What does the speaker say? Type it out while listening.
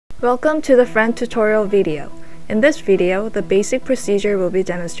Welcome to the FREND tutorial video. In this video, the basic procedure will be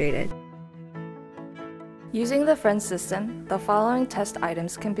demonstrated. Using the FREND system, the following test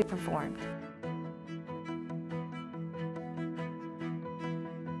items can be performed.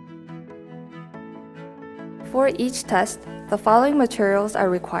 For each test, the following materials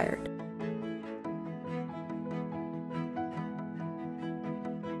are required.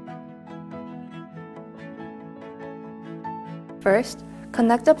 First,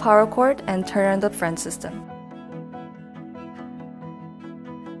 connect the power cord and turn on the FREND system.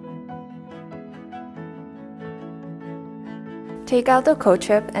 Take out the code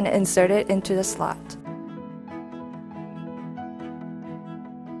chip and insert it into the slot.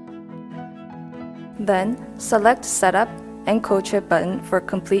 Then, select Setup and Code Chip button for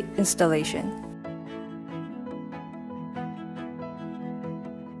complete installation.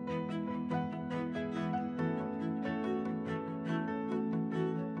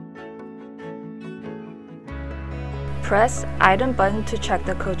 Press Item button to check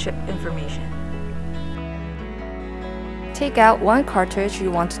the code chip information. Take out one cartridge you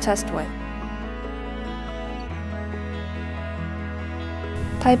want to test with.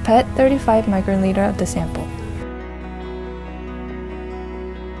 Pipette 35 microliter of the sample.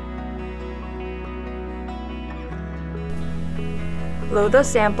 Load the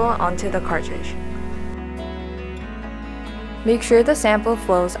sample onto the cartridge. Make sure the sample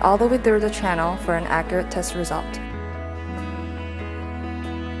flows all the way through the channel for an accurate test result.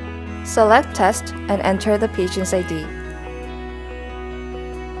 Select Test and enter the patient's ID.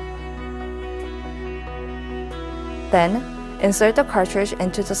 Then, insert the cartridge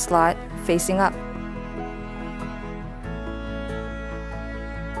into the slot facing up.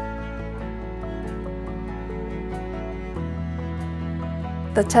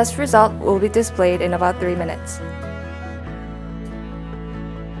 The test result will be displayed in about 3 minutes.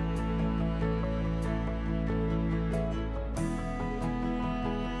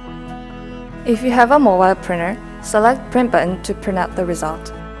 If you have a mobile printer, select Print button to print out the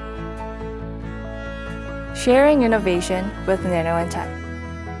result. Sharing innovation with NanoEntek.